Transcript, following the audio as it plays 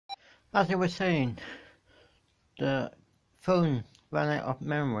As I was saying, the phone ran out of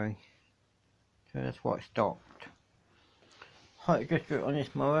memory, so that's why it stopped. Height adjuster on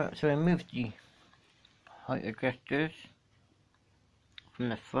this mower, so I moved the height adjusters from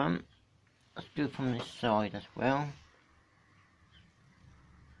the front. Let's do from this side as well.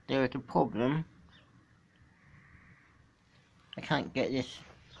 There is a problem. I can't get this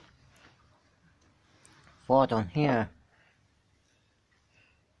rod on here.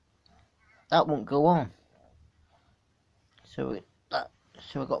 That won't go on. So I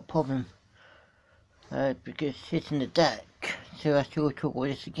got a problem because it's hitting the deck. So I have to talk about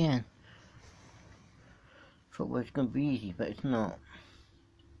this again. Thought it was going to be easy, but it's not.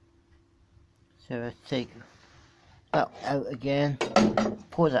 So let's take that out again.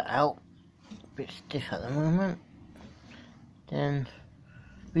 Pull that out. A bit stiff at the moment. Then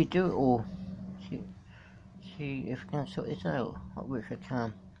redo it all. See if I can sort this out. I wish I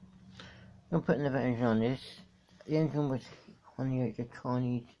can. I'm going to put another engine on this. The engine was on the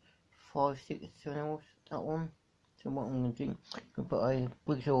Chinese 5, 6, 7 hours, that one. So what I'm going to do, I'm going to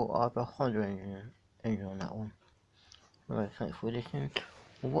put a Petrol over 100 engine on that one. Alright, thanks for listening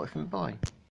or watching, bye.